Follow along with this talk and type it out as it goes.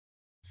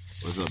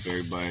What's up,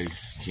 everybody?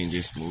 King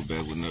J Smooth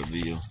back with another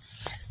video,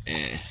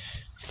 and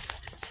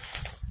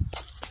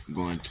I'm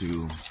going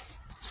to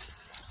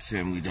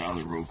Family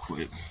Dollar real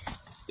quick.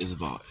 It's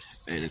about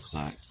 8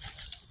 o'clock.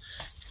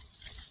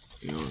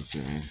 You know what I'm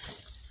saying?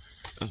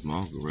 That's my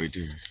uncle right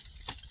there.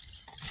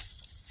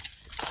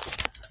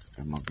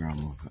 And my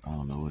grandma. I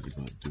don't know what they're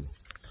about to do.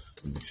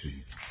 Let me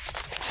see.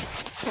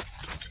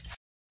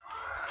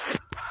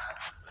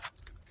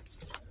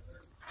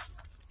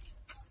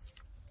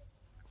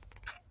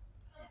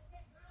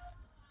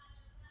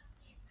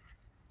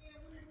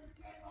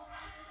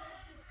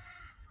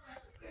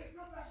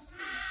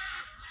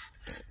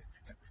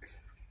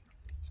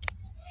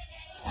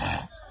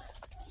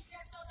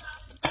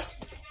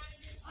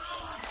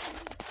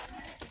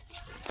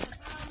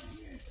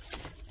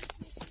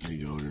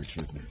 They over there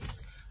tripping.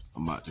 I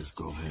might just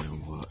go ahead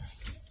and walk.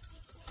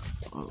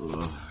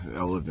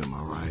 That would have been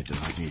my ride though.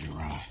 I need a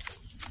ride.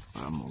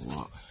 But I'm gonna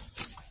walk.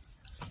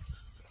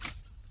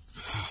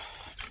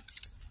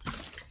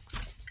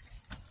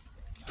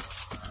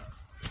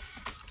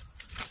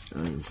 They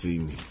don't even see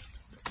me.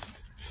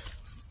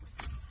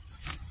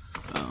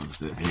 I don't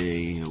say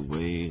hey,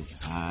 away,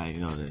 hi,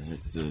 you know that.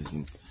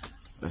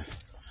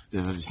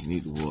 I just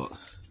need to walk.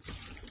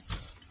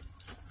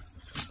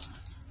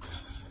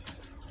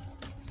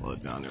 Walk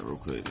down there real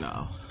quick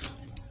now.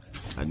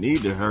 I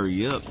need to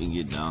hurry up and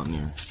get down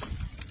there.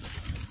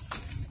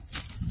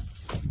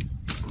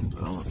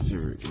 I want to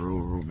hear it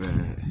real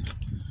bad.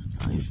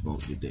 I ain't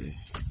smoked today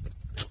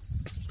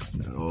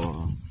at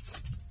all.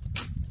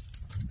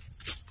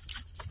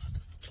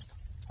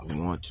 I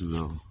want to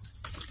though.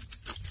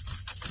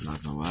 I'm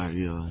not gonna lie to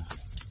y'all.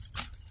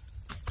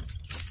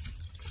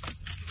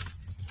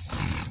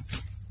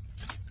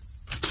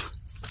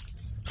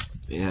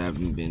 It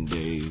haven't been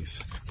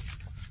days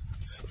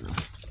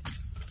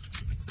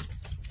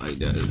like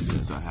that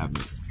since I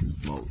haven't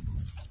smoked.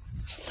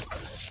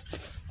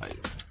 Like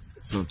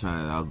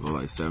sometimes I'll go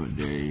like 7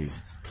 days,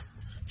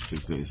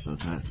 6 days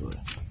sometimes, but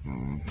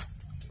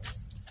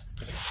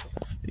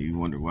you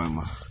wonder why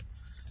my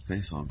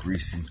face all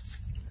greasy.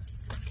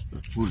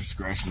 The food is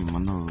scratching in my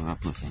nose. I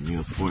put some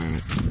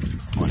Neosporin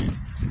on it.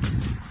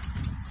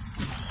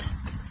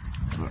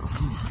 But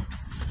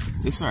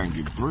it's starting to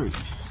get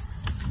bricked.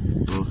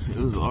 Well,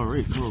 it was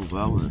already cold, but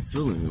I wasn't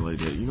feeling it like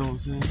that. You know what I'm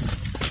saying?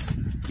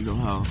 You know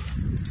how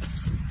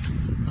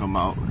come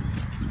out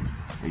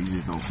and you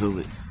just don't feel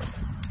it.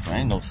 There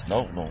ain't no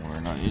snow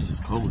nowhere. Now it's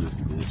just cold as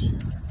a bitch.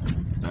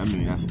 That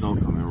means that snow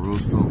coming real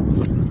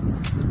soon.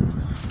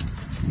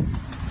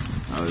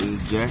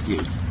 This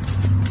jacket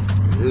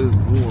is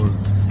warm.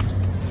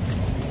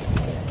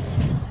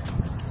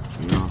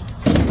 You know,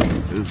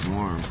 it's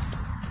warm,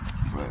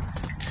 but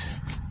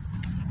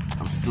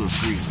I'm still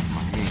freezing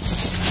my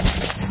hands.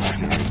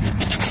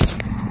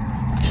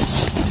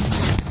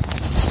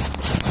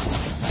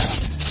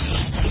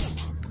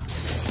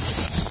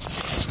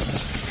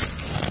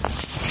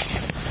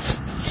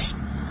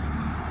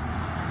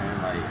 And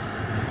like,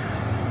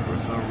 for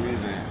some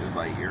reason, it's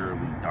like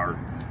eerily dark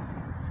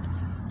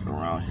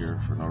around here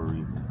for no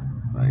reason.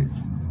 Like,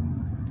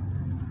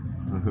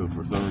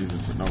 for some reason,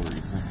 for no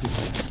reason.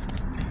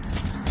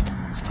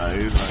 It's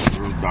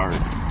like real dark.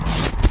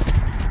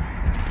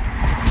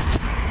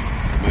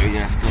 But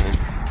yeah, cause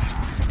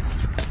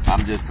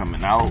I'm just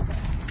coming out.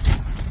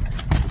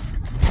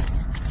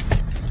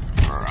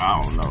 Or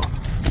I don't know.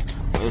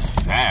 But it's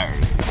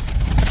Saturday.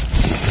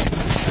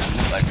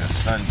 It's like a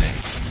Sunday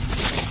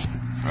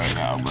right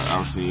now, but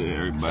I'm seeing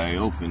everybody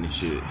open and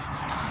shit.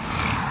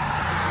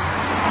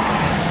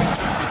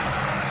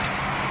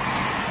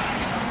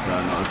 So I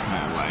know it's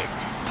kind of like,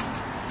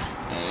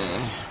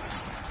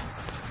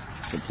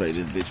 to play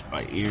this bitch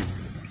by ear.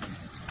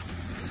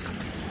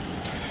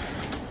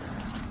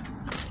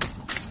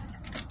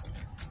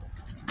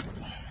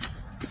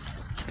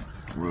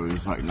 Really,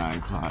 it's like 9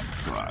 o'clock,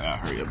 so I gotta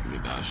hurry up and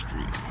get down the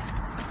street.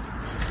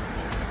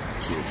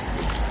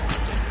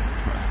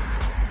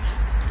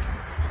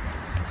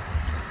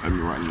 Let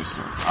me run this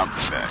one. I'll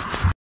be back.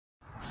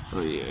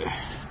 So yeah,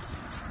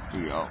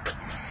 here we go.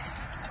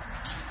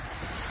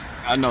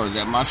 I know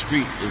that my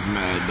street is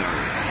mad dark.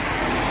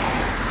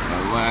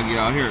 When I get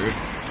out here,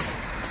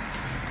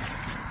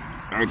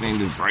 everything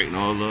just brighten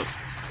all up.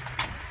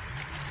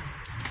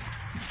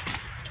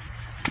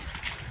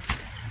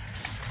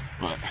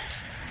 But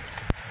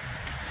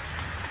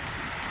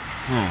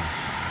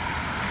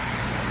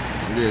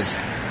I'm just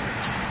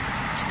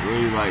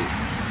really like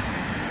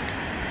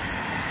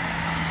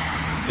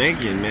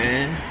thinking,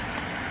 man.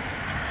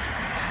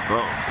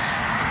 Bro,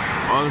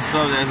 all the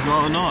stuff that's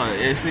going on,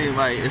 it seems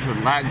like it's a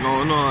lot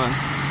going on,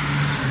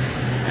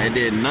 and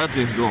then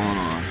nothing's going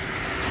on.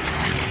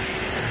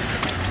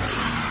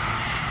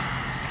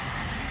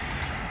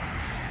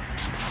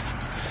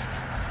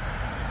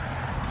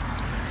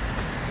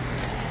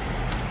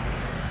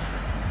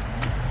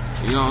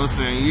 You know what I'm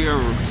saying? You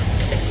ever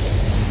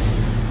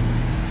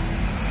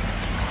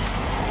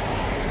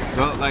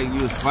felt like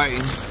you was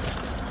fighting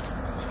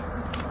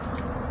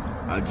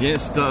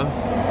against stuff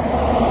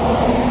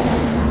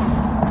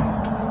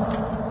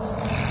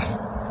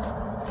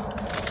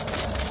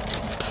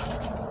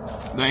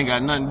They ain't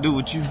got nothing to do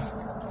with you.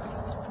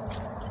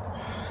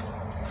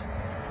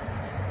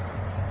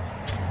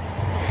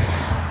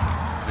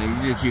 And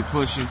you just keep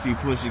pushing,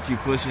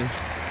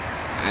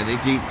 and they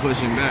keep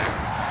pushing back.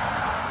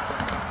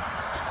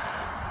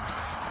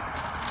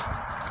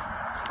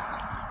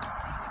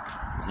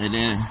 And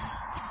then,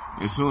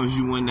 as soon as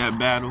you win that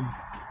battle,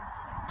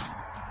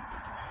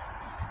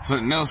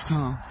 something else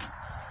comes.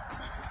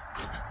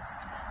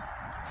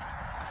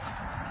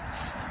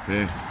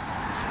 Yeah.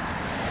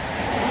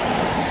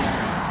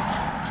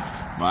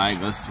 But I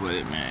ain't gonna sweat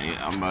it, man.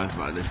 I'm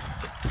about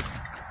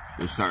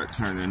to start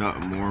turning up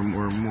more and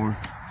more and more.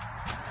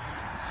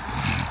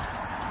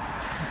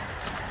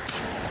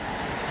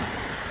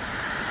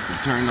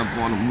 Turn up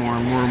on them more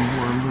and more and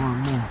more and more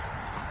and more.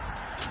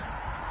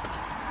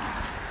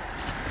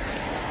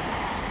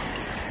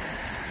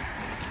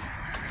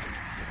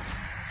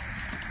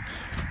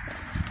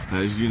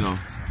 As you know,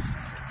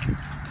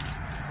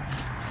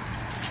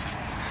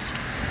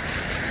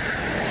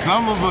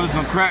 some of us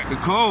done cracked the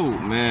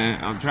code,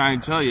 man. I'm trying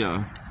to tell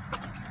y'all.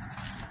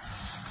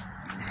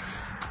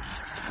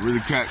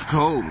 Really cracked the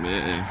code,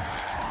 man.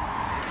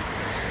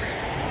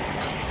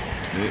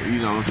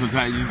 You know,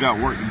 sometimes you just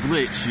gotta work the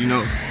glitch, you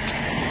know.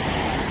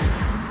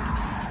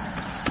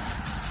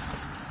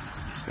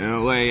 In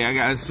a way, I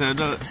got it set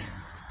up.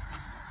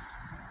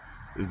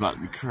 It's about to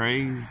be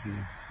crazy.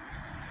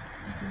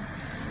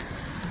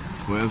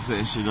 Well, I'm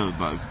saying shit up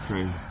about to be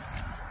crazy.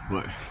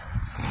 But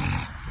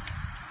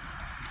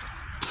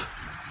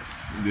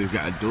you just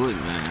gotta do it,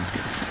 man.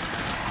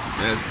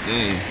 That's the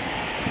thing.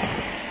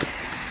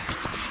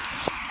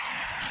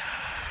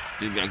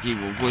 You gotta keep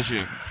on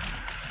pushing.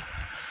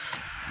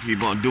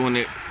 Keep on doing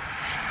it.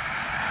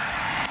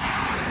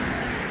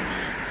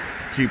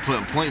 Keep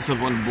putting points up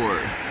on the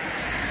board.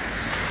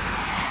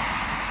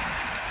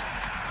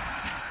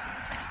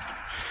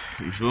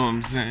 You feel what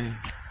I'm saying?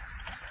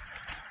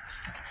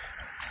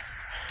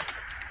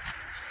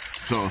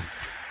 So,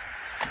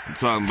 I'm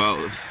talking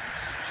about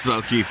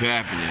stuff keep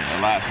happening. A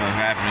lot of stuff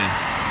happening.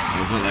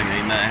 It feels like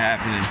ain't nothing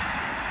happening.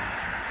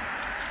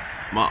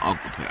 My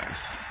uncle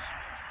passed.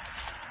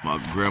 My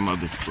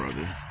grandmother's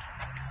brother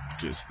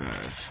just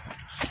passed.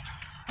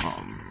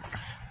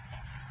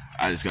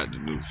 I just got the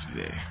news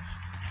today.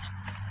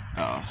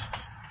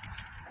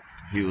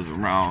 He was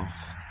around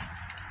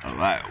a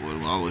lot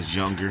when I was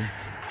younger.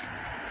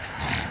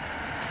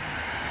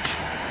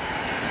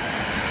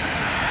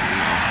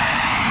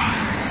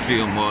 See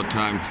him all the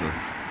time, so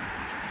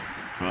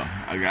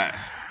I got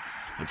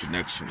a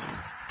connection with him.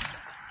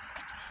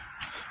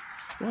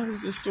 Why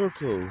is this store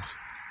closed?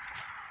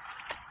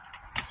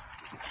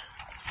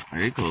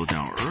 They closed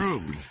down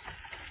early.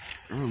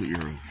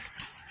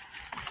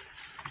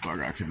 So I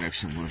got a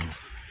connection with him.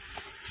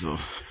 So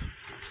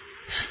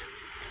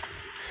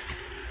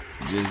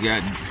just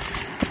got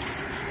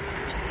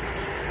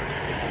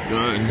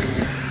done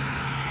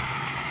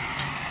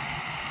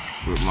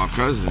with my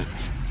cousin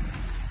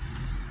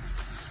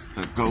a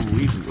couple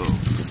weeks ago.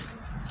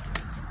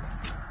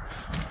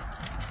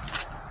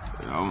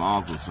 I'm my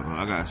uncle, so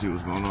I gotta see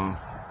what's going on.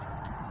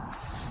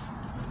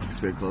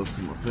 Stay close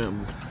to my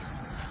family.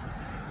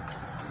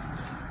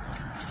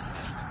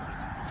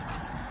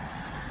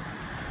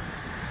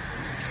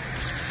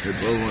 They're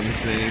both on the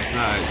same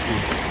side too.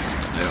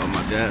 They're on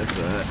my dad's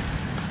side.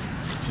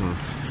 So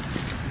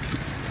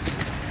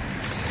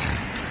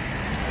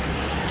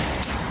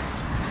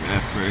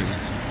that's crazy.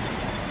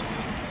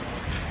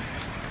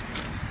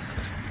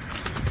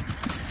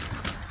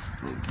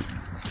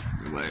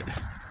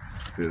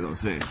 You know what I'm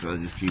saying? So it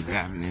just keep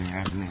happening.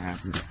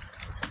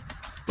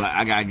 But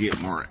I gotta get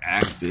more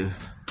active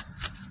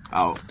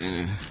out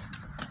in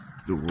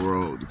the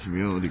world, the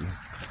community.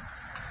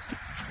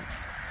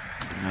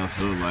 And I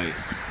feel like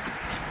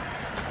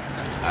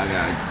I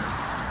gotta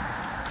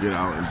get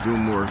out and do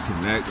more,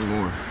 connect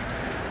more.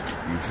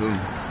 You feel me?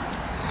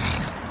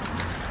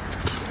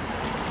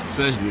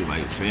 Especially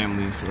like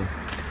family and stuff.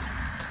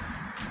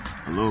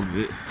 A little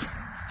bit.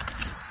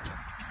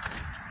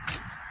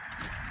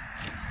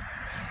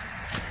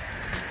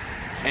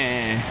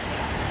 And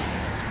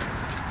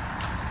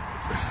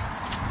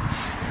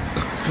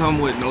come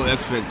with no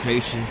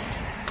expectations.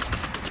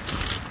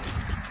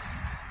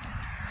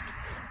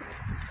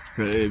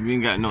 Cause if you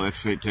ain't got no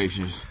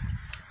expectations,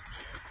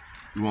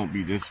 you won't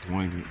be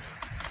disappointed. You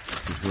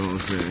feel what I'm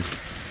saying?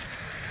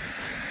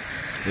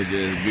 It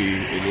is what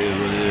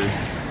it is.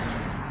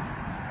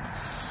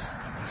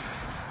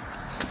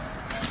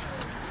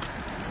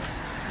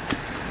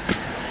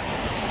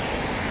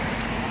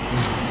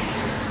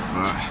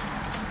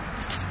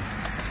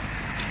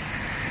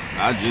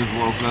 I just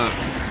woke up.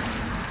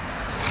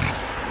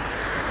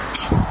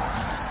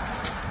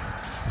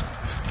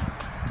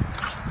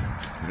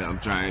 And I'm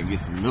trying to get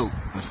some milk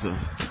and stuff.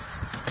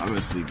 I've been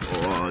asleep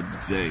all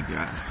day,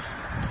 guys.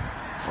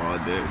 All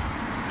day.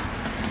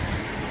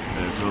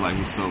 And I feel like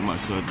there's so much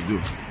stuff to do.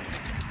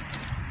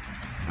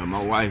 And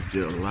my wife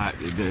did a lot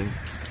today.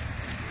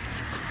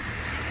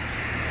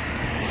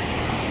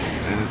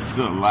 And it's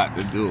still a lot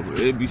to do.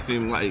 It be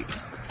seem like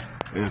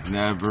it's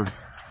never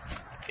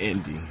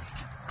ending.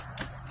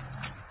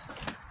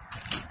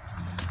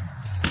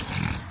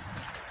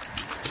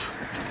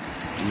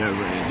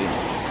 Never ending.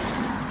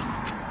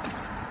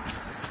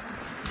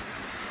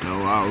 No,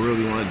 what I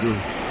really want to do,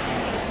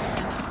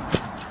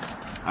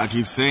 I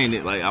keep saying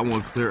it, like I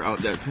want to clear out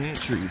that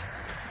pantry.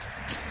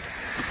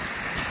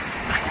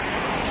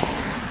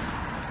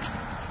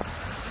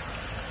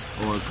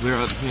 I want to clear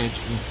out the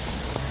pantry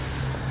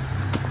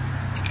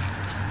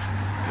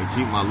and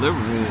keep my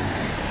living room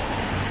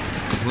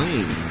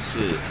clean and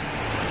shit.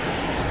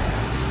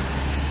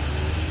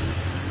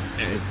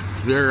 And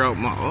clear out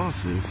my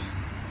office.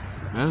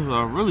 That's what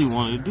I really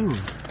want to do.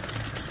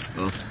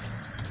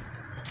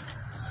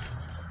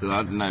 So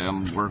I'm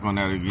gonna work on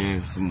that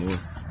again some more.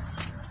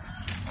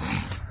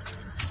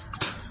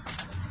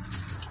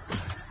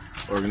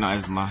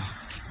 Organize my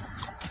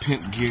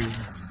pimp gear.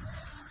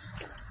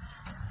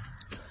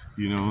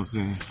 You know what I'm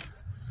saying?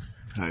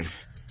 Like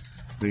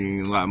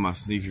cleaning a lot of my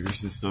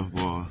sneakers and stuff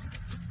while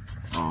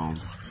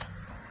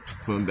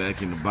putting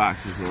back in the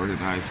boxes,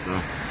 organize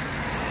stuff.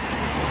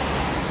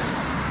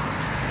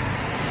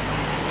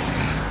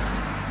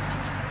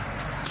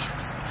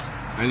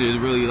 I just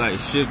really like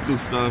shift through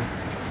stuff,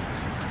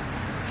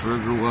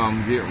 figure what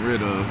I'm getting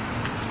rid of.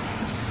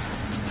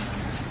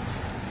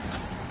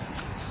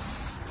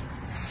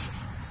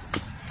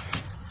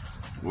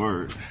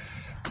 Word.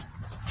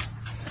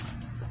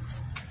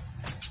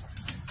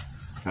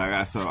 I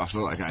got stuff I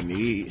feel like I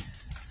need,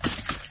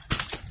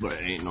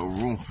 but ain't no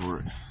room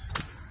for it.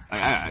 I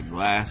got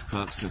glass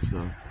cups and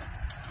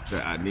stuff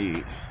that I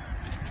need.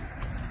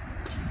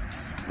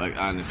 Like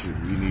honestly,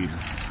 we need them,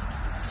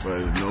 but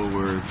there's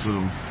nowhere to put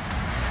them.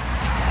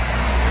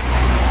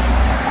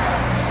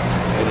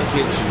 In the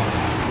kitchen,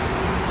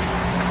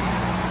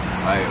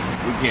 like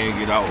we can't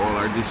get out all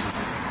our dishes.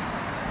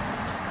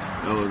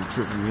 That was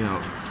tripping me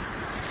out.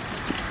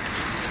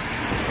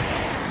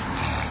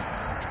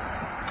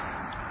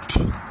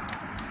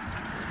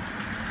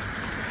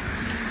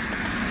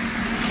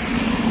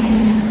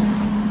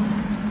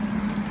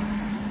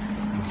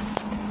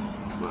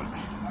 But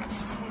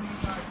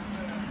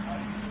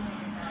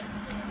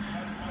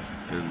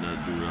there's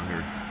another dude out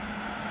here.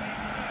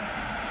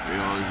 They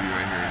always be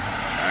right here.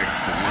 Ask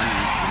for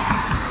money.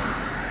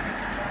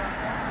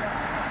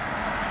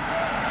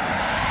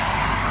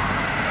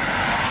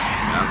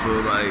 I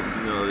feel like,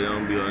 you know, they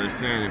don't be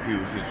understanding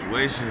people's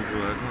situations,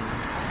 but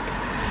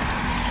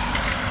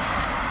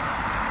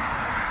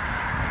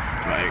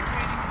like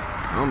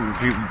some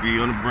people be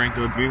on the brink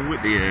of being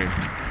with their ass.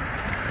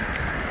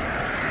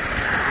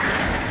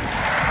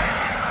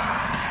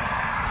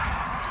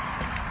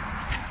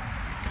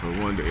 But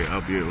one day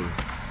I'll be able to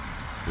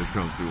just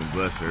come through and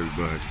bless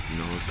everybody, you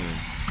know what I'm saying?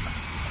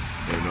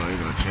 They know it ain't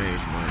gonna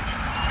change much.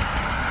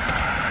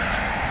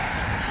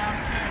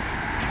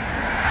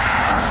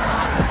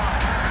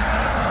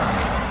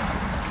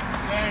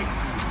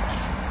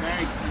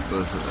 Thank you.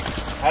 Listen,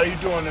 How you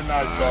doing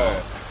tonight,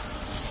 dog?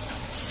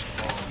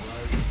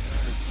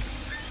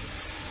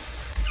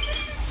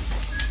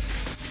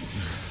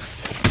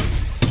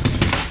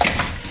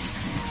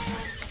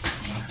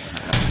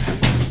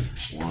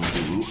 one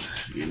dude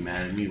get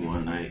mad at me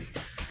one night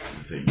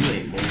and say, "You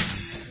ain't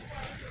Moses."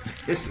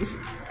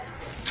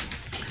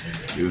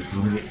 It was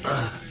funny.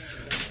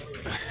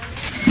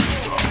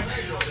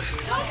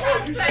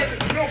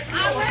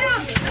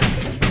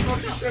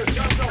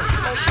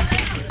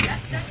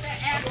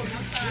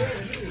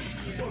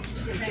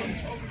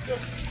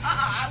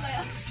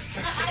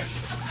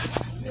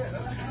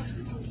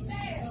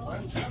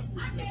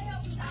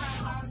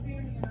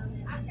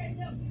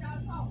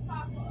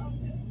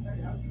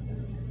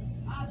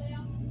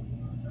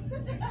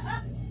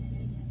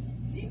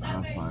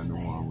 I'll find the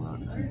one where I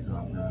can keep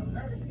talking.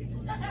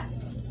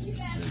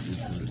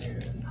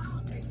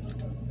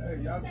 Hey,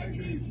 y'all take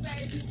it easy.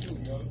 You too,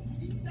 brother.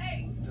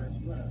 That's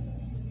right.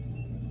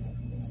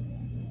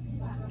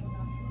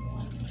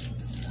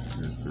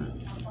 Just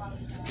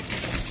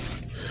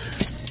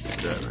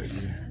that right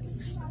here.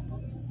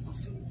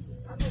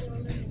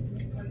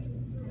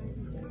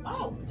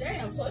 Oh,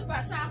 damn. So it's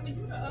about time for you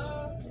to,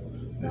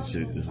 This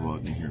chick just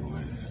walked in here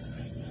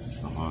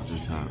with a halter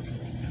top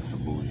and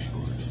some booty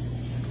shorts.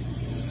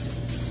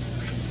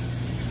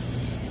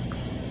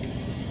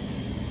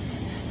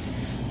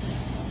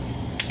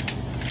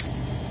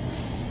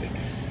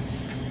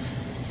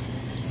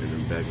 In the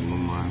back of my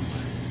mind,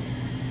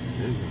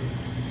 nigga.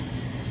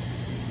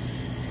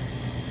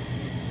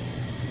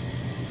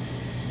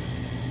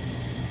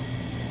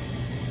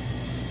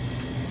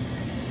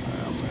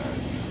 I'm mad.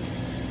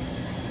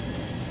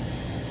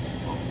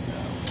 Oh,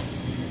 God.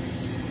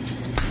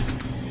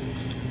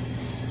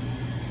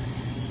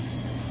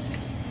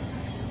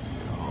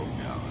 Oh,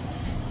 God.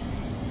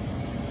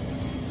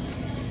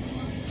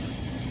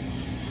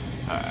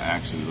 I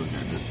actually looked at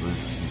this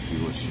list and see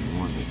what she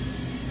wanted.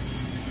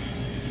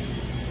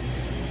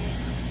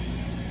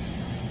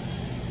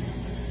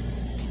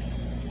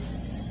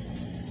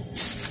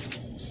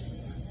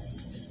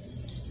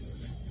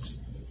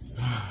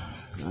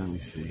 Let me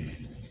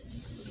see.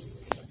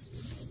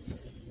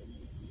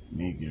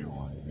 Me get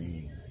one of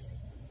these.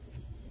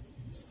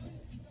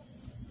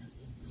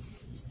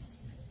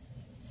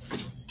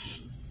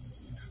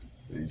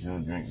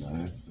 want to drink by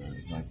this, but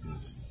it's like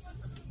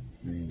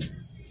this.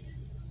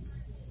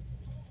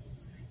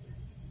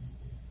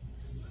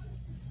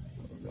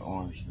 The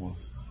orange one,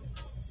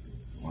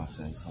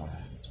 175.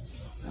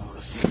 Now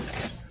let's see.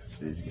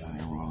 They just got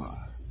it wrong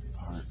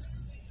part.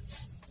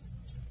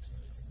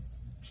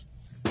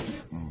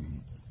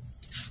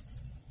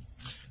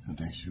 I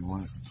think she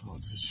wanted some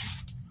toilet tissue.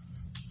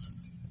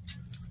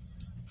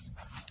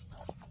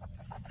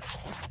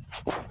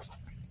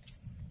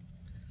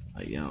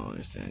 Like, y'all don't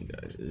understand,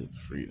 guys. It's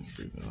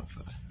freezing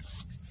outside.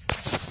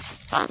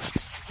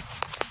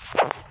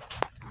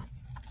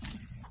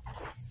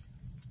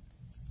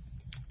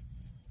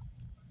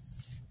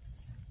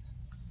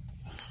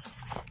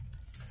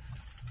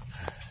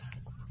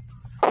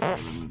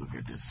 Let me look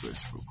at this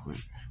list real quick.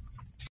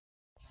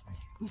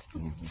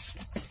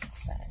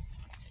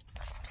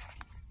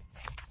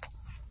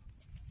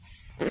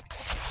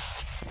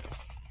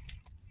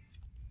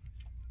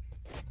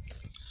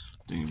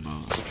 Think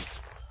about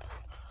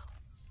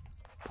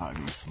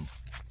probably some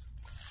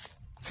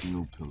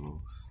new pillows,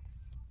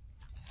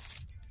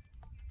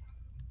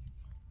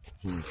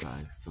 king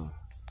size stuff,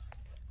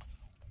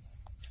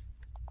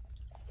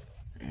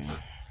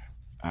 and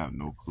I have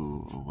no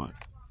clue of what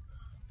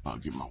I'll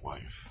get my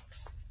wife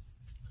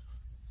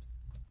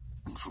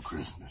for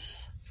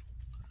Christmas.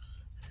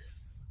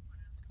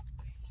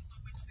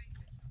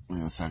 We're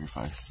gonna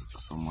sacrifice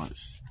so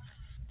much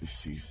this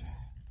season.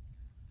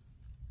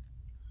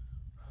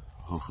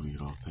 Hopefully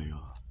it all pay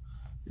off.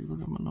 You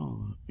look at my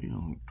nose, you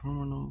know, turn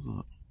my nose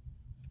up.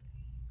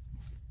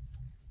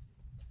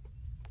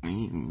 I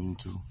ain't mean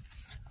to.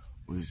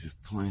 We're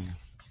just playing.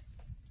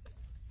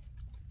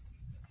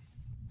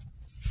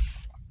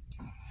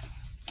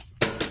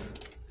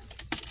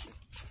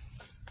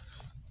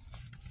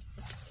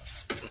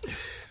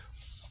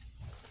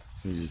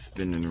 He's just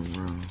spinning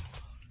around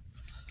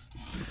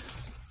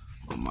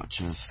on my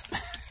chest.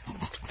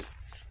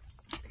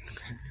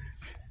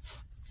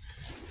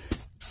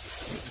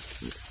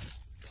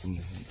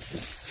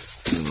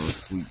 You know,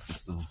 sweet and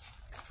stuff.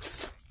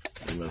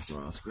 They mess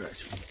around, scratch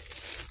me.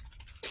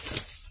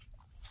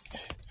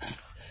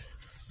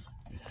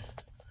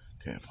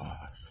 Cat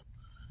pies.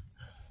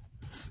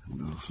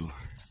 Middle floor.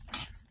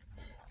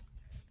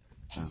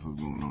 That's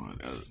what's going on.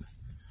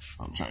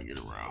 I'm trying to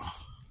get around.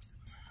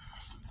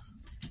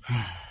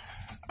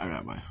 I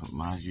got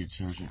my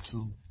detergent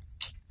too.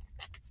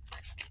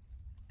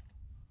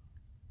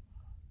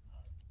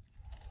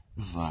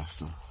 There's a lot of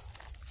stuff.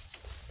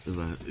 It's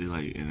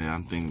like, and then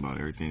I'm thinking about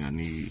everything I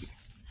need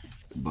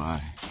to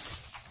buy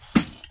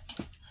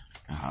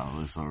and how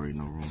there's already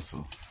no room.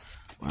 So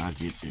when I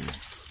get there,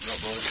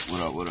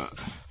 what up?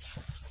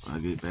 When I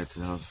get back to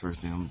the house,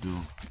 first thing I'm gonna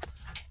do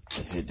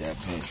is hit that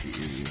pantry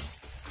area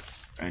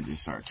and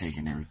just start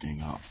taking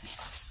everything out.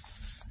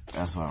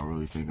 That's what I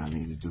really think I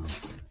need to do.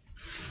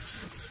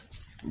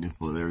 Just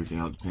pull everything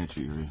out the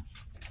pantry area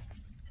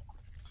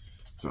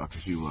so I can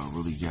see what I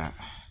really got.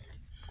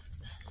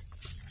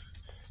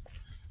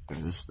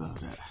 And this stuff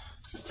that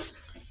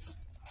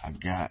I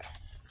got,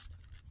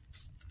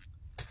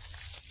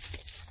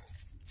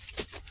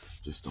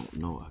 just don't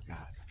know I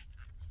got.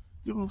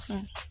 You know what I'm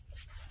saying?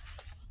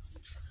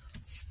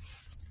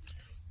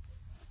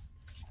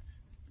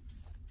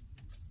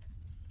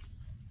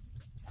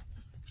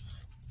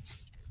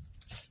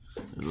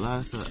 The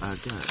last stuff I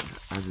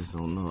got, I just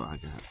don't know I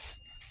got.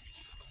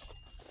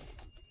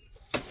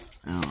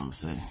 You know what I'm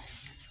saying?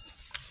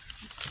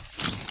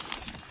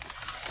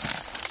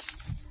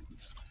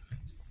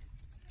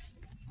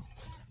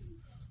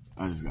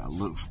 I just gotta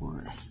look for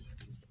it.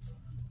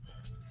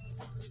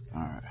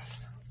 Alright.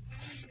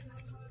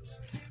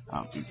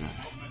 I'll be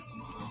back.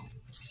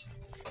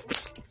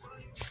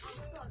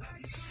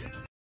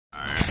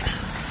 Alright.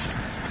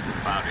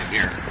 Get out of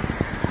here.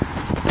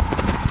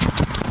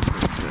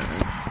 Okay.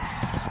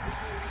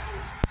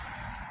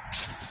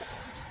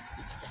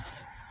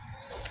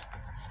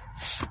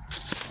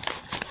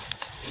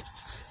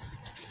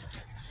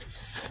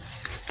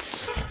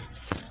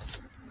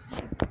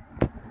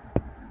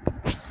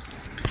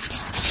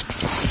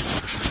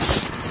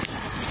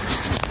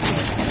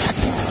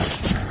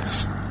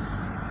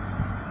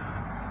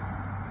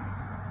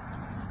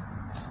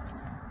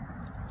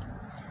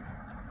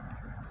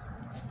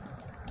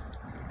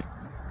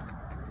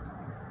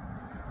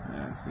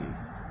 Let's see.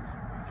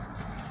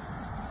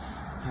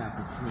 Tap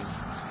of cream.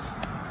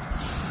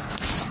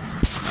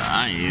 I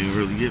ain't even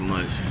really get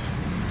much.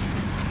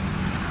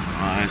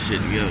 All that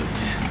shit together.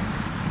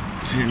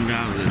 $10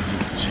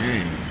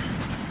 change.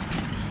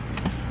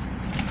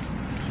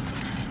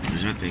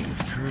 Which I think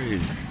is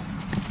crazy.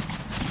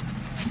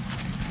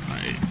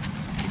 Like,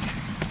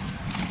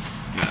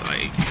 got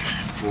like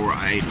 4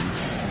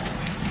 items.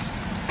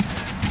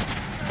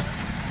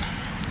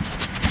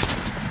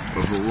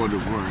 But for what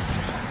it's worth,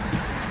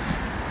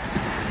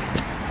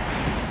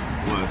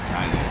 was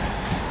kind of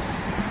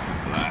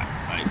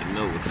like the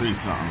note with 3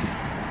 something.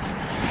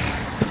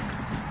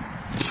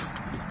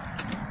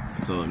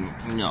 So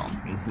you know.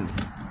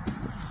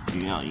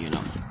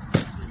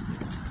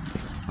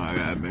 I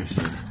gotta make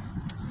sure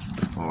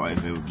my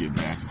wife, they would get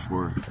back and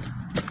forth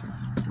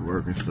to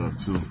work and stuff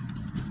too.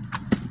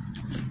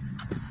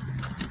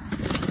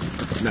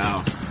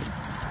 Now,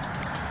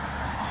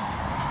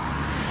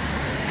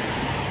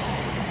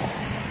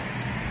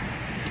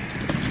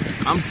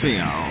 I'm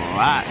seeing a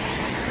lot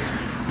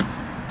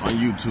on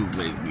YouTube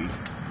lately.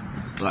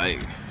 Like,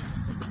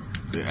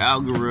 the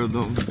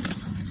algorithm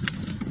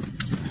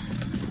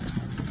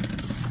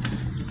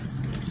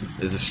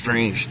is a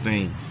strange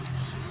thing.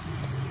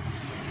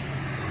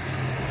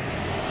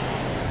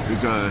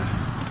 Because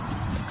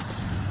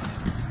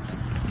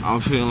I'm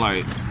feeling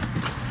like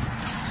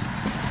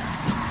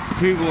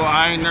people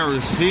I ain't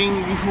never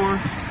seen before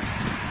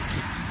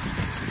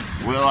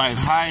with like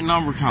high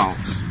number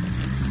counts.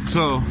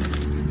 So,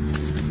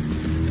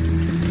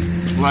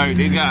 like,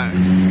 they got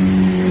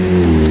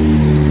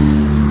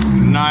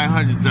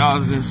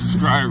 900,000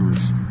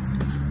 subscribers.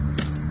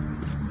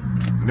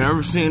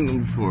 Never seen them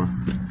before.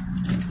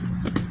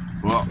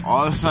 Well,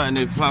 all of a sudden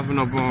they popping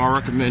up on my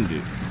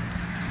recommended.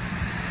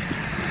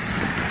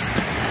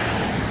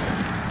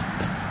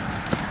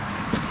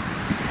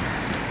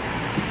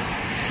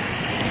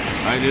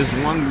 Like this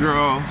one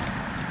girl,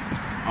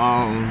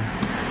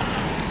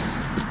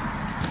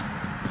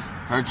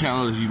 her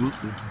channel is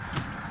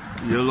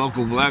Your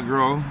Local Black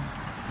Girl,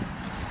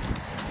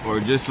 or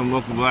just some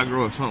local black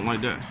girl or something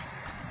like that.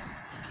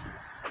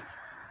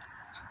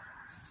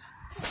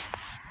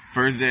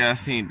 First day I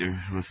seen her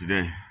was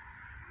today.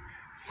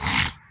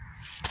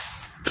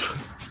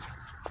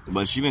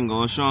 But she been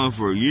going strong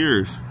for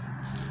years.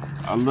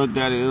 I looked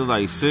at it, it was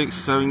like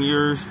 6-7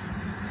 years.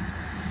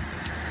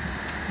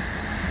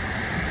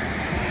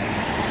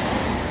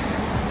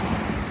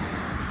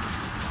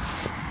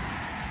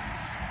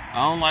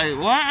 I'm like,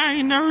 why I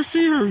ain't never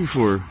seen her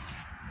before?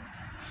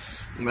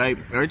 Like,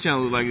 her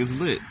channel look like it's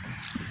lit.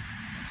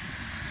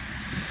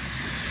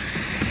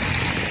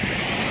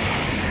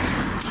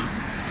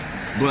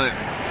 But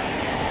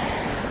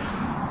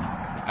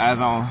as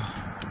I'm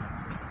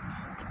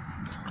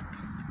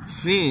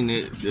seeing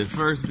it, the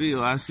first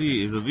video I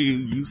see is a video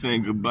you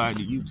saying goodbye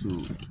to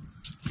YouTube.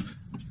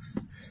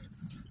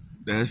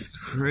 That's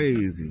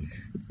crazy.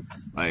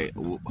 Like,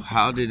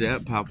 how did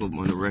that pop up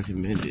on the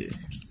recommended?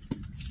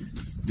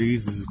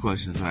 These are the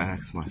questions I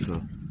ask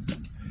myself.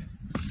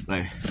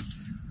 Like,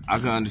 I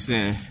can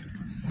understand,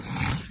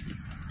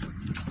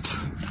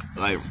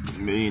 like,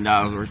 $1 million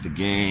worth of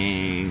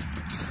game,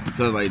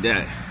 stuff like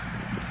that.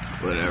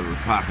 Whatever,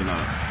 popping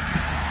up.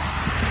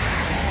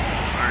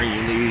 Earn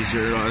your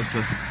leisure and all that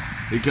stuff.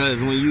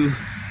 Because when you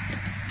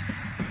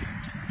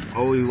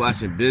always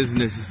watching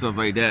business and stuff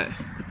like that,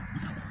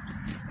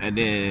 and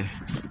then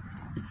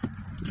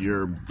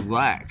you're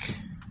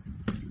black,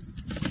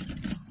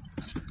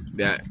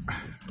 that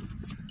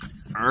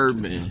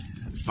urban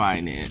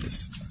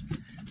finance,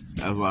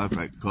 that's what I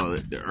like to call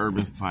it, the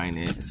urban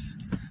finance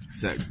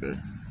sector.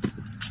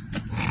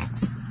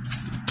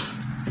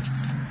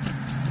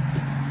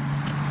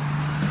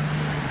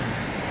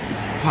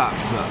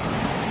 Pops up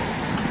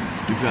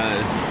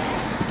because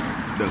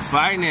the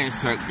finance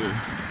sector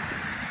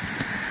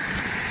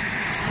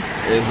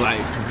is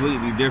like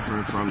completely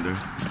different from the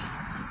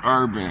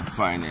urban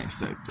finance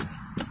sector.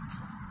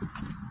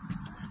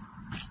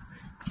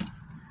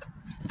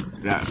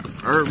 That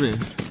urban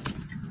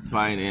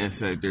finance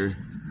sector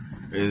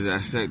is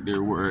that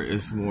sector where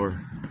it's more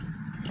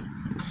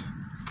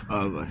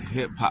of a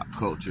hip-hop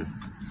culture.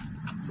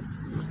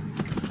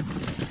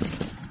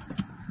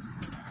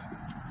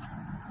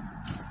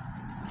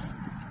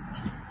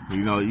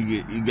 You know,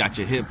 you got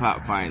your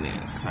hip-hop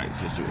finance type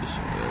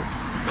situation there.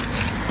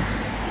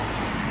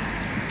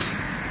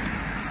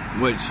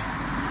 Which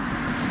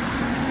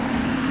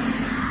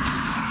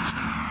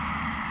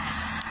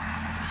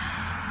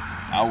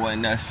I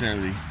wouldn't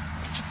necessarily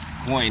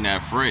coin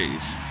that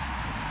phrase,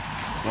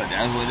 but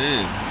that's what it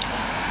is.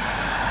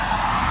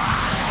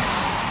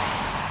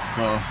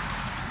 So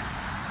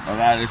a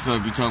lot of this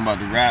stuff be talking about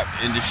the rap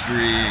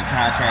industry and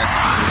contracts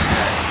and stuff like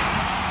that,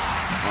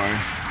 or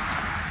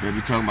they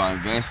be talking about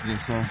investing and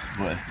stuff,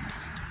 but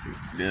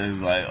there's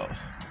like,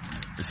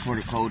 it's for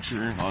the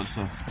culture and all this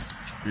stuff,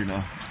 you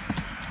know.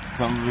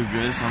 Some of it's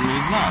good, some of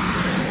it's not.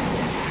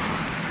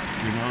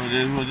 You know, it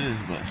is what it is,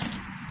 but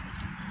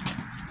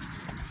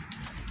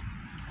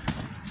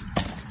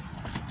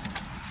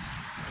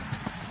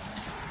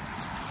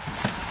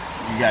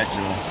you got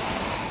your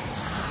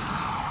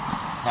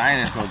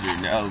finance culture,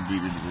 and that would be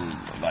the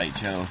like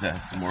channels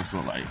that's more so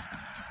like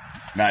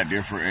not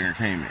there for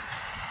entertainment.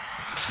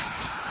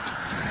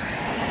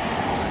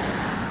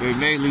 They're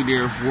mainly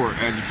there for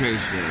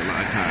education a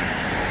lot of times.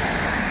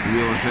 You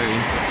know what I'm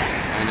saying?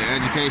 And the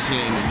education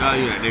and the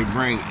value that they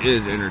bring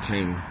is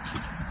entertainment.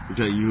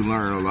 Because you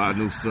learn a lot of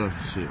new stuff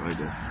and shit like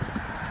that.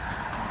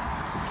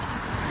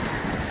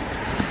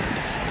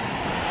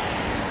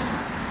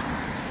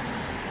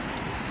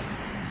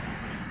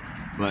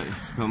 But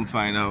come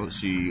find out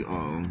she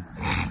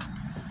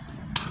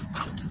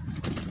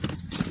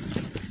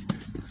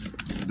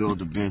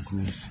built a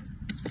business.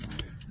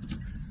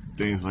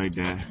 Things like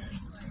that.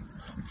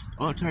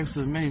 All types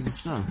of amazing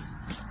stuff.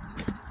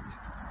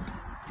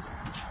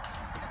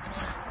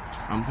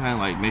 I'm kind of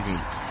like making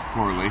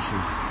correlation.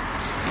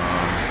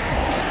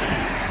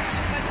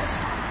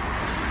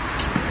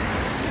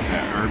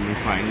 That urban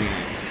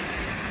finance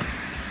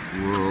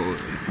world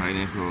and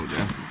finance world,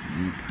 that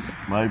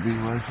might be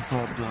why she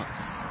popped up.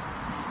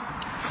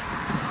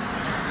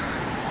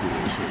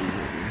 Cool, show you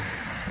that, man.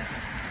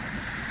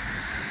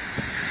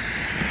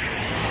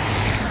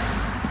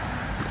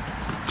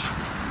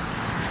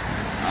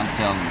 I'm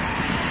telling you.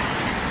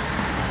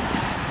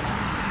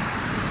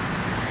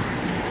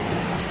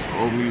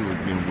 Old me would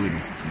have been with me.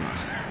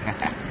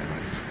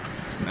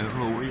 Like,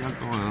 oh, where y'all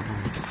going?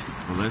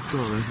 Well, let's go.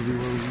 Let's do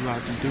what we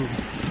like to do.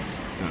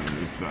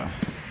 It's,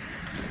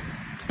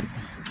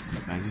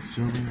 I just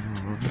show me.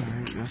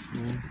 Alright, that's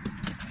cool.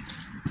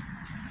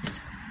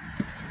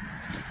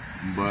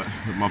 But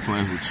my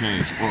plans will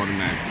change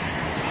automatically.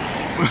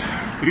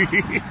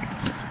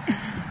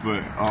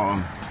 But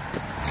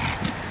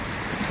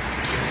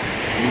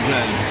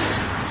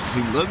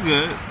she looked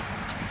good,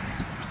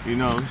 you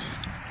know,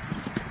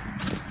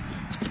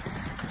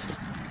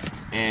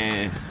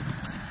 and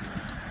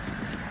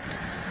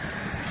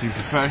she's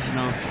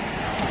professional,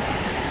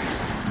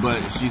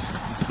 but she's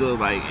still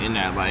like in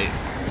that like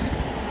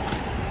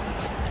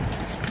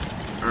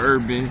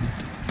urban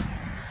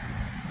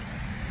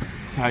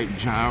type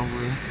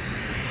genre,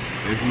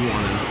 if you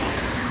want to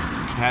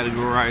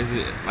categorize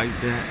it like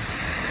that.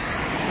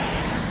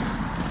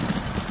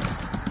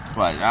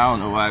 But I don't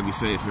know why I be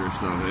saying certain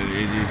stuff, and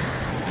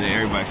then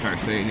everybody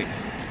starts saying it.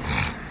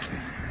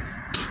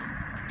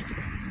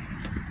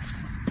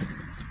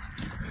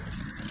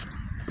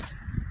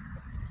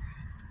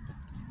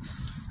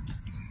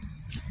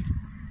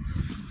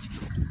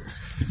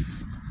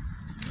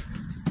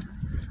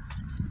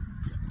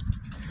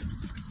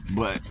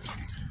 But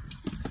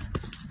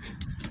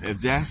if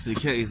that's the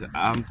case,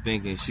 I'm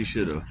thinking she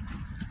should have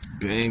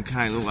been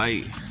kind of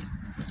like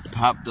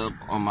popped up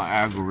on my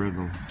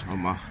algorithm, on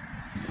my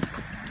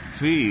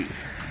feed,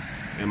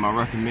 and my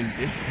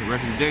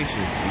recommendations,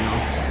 you know,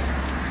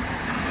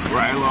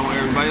 right along with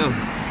everybody else.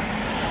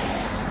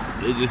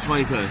 It's just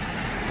funny because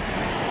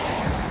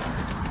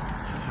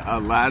a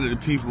lot of the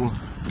people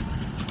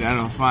that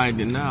I'm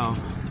finding now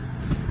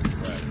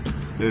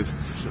is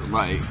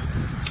like,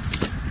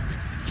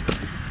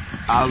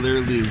 I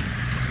literally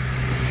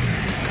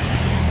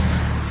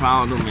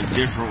found them in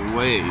different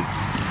ways.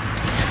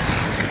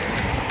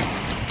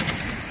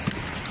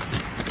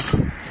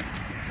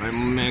 Like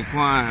my man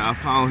Quan, I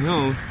found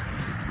him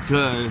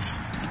because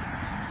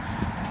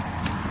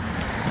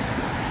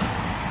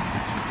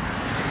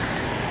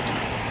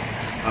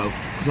of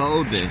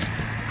clothing.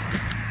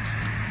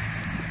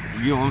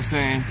 You know what I'm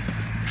saying?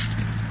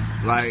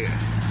 Like,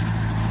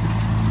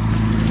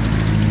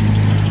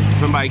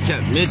 somebody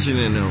kept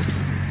mentioning him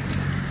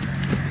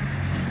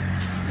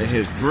and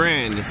his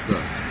brand and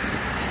stuff.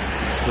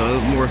 So it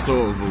was more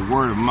so of a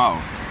word of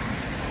mouth.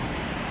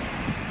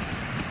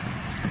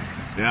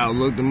 Then I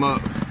looked them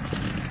up.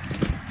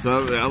 So I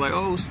was like,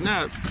 oh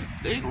snap,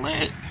 they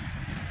lit.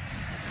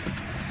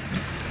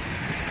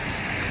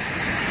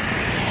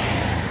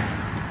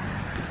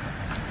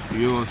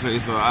 You know what I'm saying?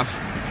 So I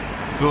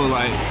feel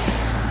like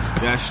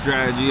that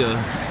strategy of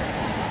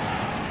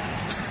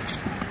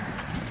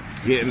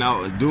getting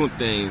out and doing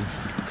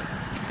things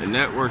and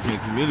networking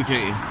and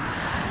communicating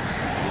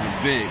is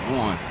a big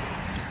one.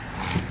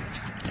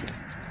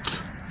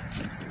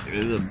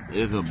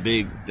 It's a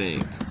big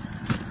thing.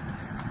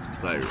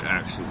 Like,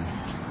 actually.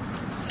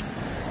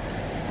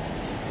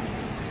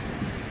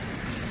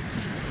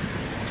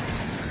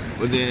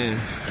 But then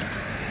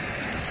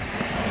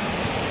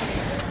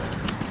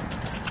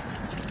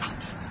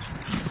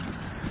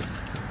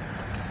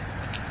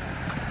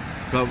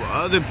a couple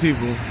other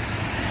people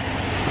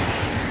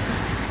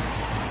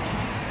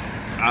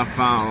I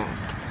found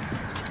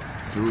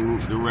through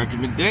the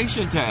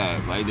recommendation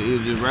tab. Like, they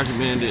just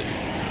recommended,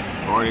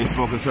 or they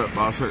spoke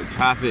about a certain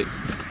topic,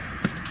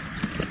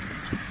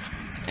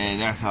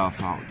 and that's how I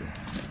found them.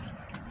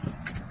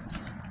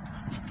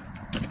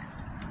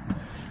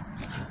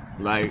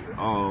 Like,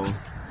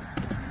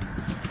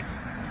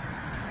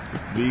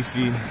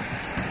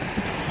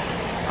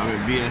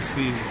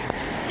 BSC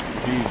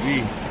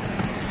TV,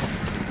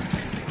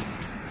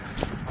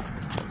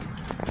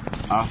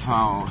 I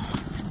found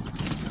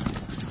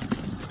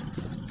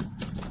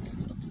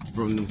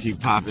from them keep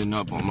popping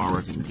up on my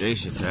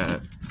recommendation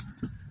tab.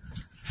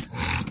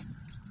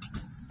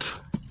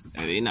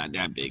 And they not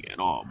that big at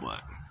all,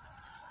 but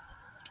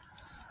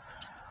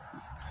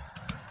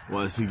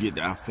once you get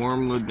that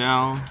formula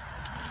down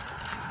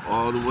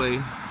all the way,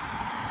 it's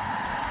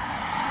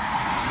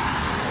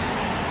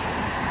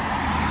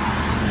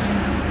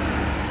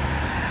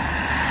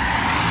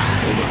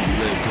gonna be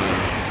lit,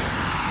 cause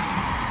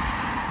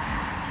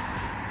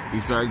you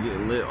start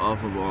getting lit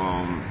off of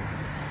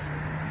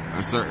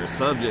a certain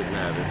subject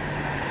matter,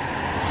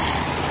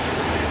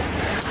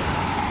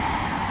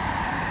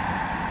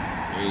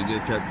 and you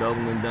just kept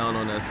doubling down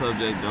on that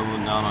subject,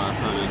 doubling down on that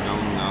subject,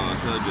 doubling down on that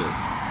subject.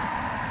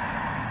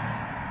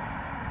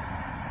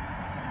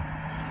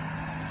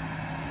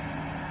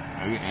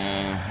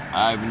 And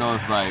I've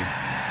noticed, like,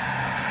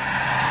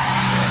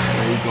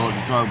 go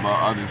to talk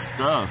about other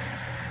stuff,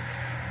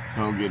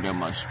 he don't get that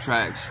much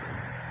traction.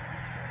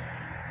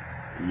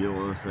 You know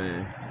what I'm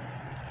saying?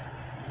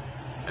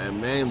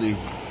 And mainly,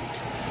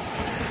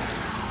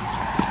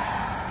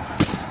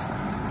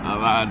 a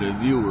lot of the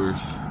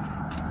viewers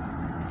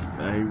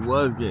that he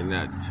was getting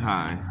at the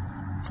time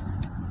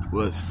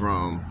was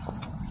from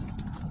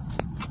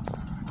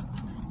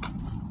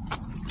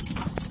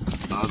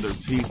other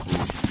people.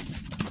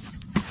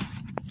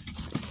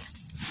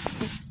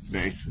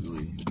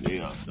 Basically,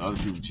 the other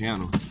people's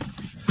channel,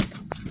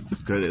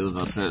 because it was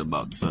upset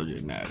about the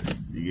subject matter.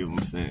 You get what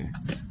I'm saying?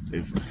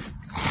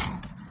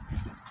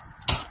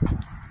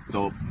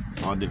 So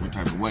all different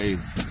type of ways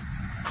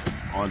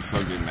on the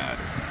subject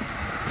matter,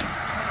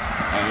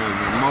 and it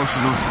was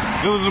emotional.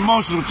 It was an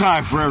emotional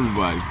time for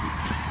everybody.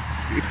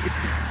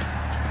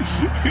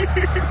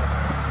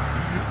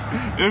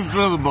 It's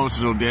still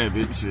emotional, damn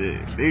it. Shit,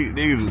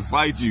 niggas will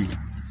fight you.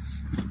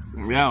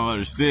 I don't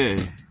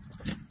understand.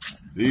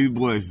 These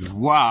boys is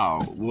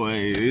wild, boy.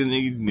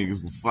 These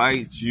niggas will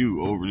fight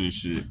you over this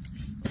shit.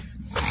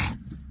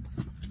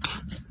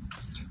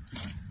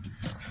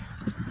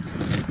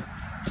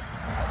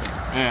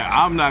 And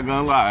I'm not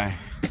gonna lie,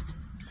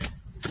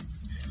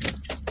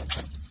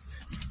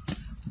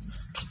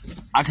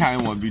 I kind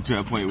of want to be to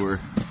that point where,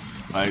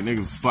 like,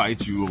 niggas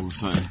fight you over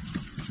something,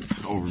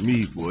 over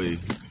me, boy.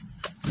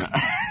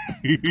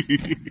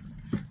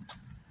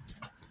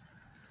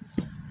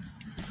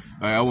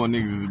 Like, I want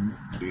niggas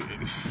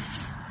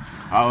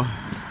I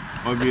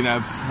want to be in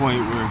that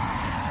point where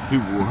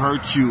people will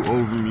hurt you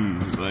over me.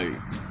 Like,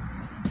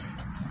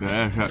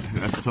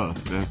 that's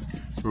tough. That's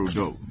real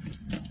dope.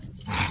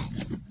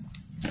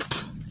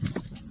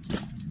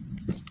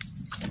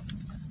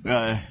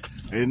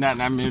 There's not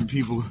that many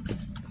people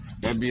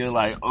that be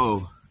like,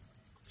 oh,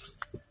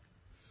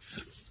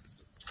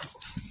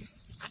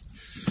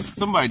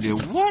 somebody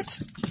did what?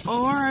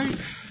 Oh, all right,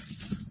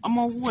 I'm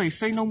on the way.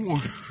 Say no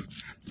more.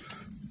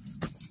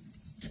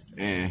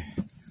 And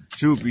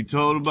truth be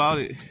told about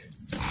it,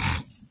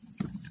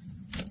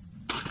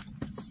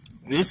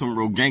 there's some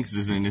real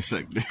gangsters in this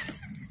sector.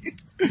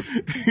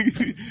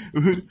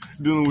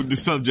 Dealing with the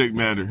subject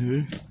matter.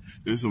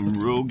 There's some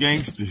real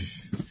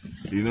gangsters.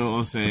 You know what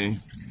I'm saying?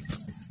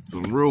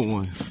 Some real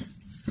ones.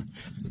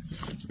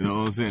 You know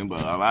what I'm saying?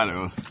 But a lot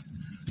of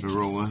the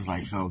real ones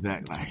like fell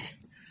back like,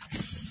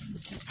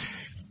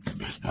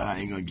 I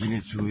ain't gonna get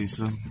into it,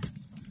 son.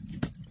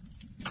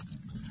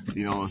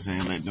 You know what I'm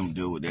saying? Let them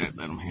deal with that.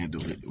 Let them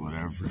handle it,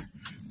 whatever.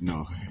 You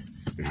know,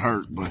 it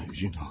hurt,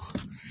 but, you know,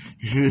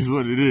 it is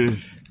what it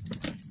is.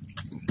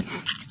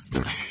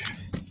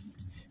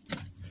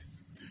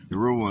 The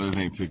real ones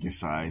ain't picking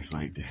sides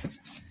like that.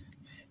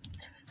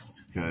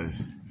 Because,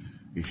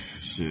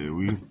 shit,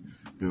 we've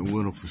been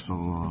with them for so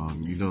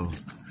long, you know,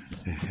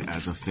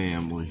 as a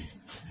family.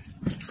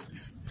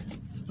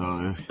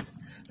 So,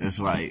 it's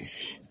like,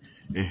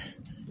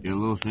 your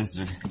little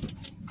sister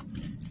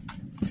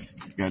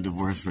got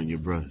divorced from your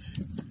brother.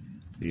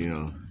 You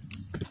know,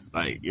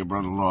 like your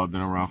brother-in-law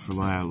been around for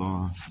that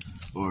long,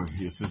 or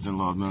your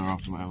sister-in-law been around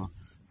for that long.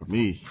 For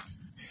me,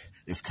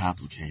 it's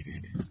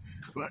complicated.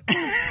 But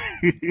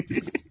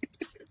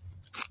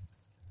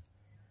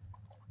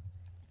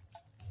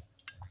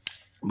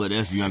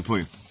that's the other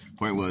point.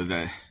 Point was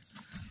that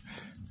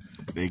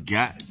they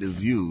got the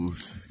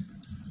views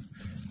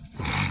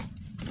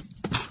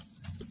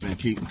and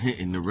keep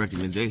hitting the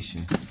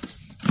recommendation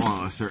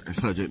on a certain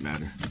subject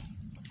matter.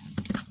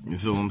 You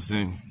feel what I'm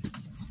saying?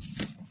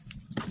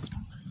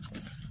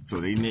 So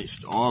they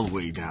niched all the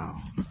way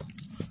down.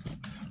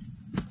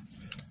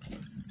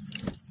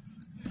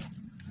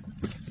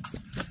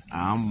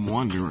 I'm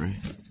wondering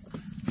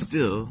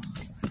still,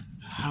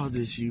 how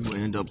did she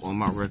end up on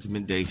my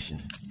recommendation?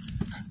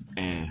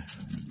 And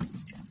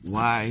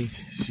why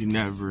she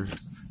never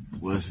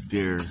was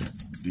there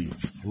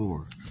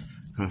before?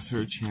 Because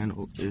her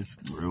channel is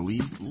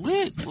really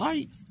lit.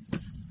 Like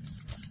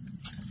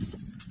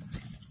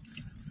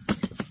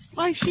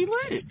she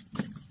lit.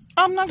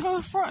 I'm not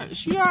gonna front.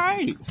 She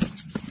alright.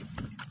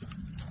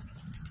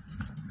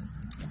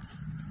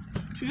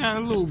 She got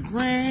a little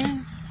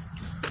grand.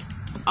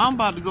 I'm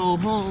about to go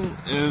home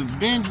and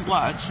binge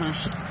watch her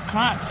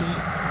content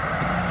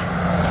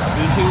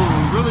to see what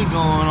was really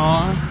going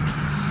on.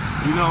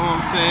 You know what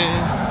I'm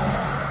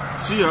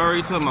saying? She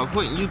already talking about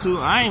quitting YouTube.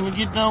 I ain't even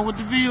get done with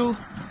the video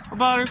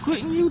about her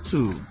quitting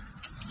YouTube.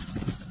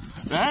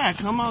 I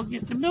come out and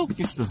get the milk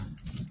and stuff.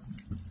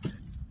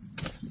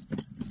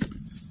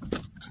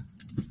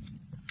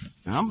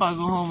 And I'm about to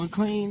go home and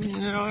clean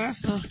and all that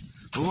stuff.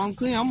 But when I'm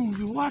clean, I'm going to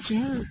be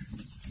watching her.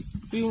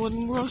 See what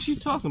in the world she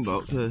talking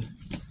about. Cause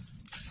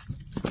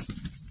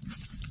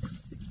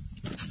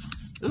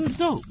it was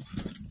dope.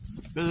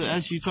 Cause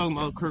as she talking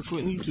about Kirk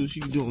quitting YouTube,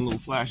 she doing little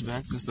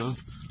flashbacks and stuff.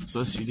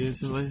 So she did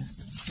so like,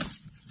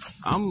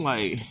 I'm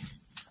like,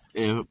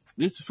 if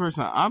this is the first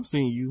time I'm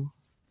seeing you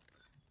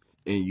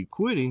and you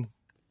quitting,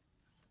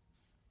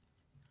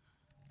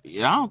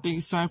 yeah, I don't think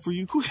it's time for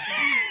you quit.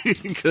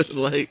 Cause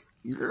like,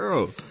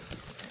 girl,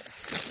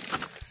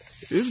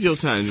 It's your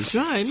time to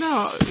shine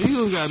now. You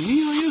don't got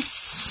me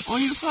on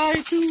your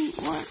side too.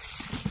 What?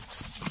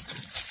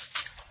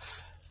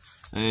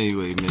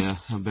 Anyway, man,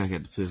 I'm back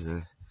at the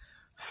pizza.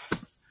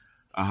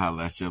 I'll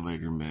holler at you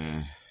later,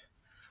 man.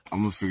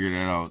 I'm gonna figure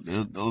that out.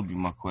 Those be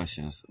my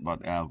questions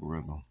about the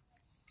algorithm.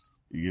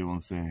 You get what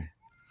I'm saying?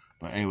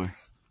 But anyway,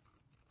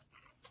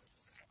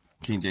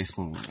 King J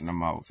Spoon, and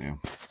I'm out with him.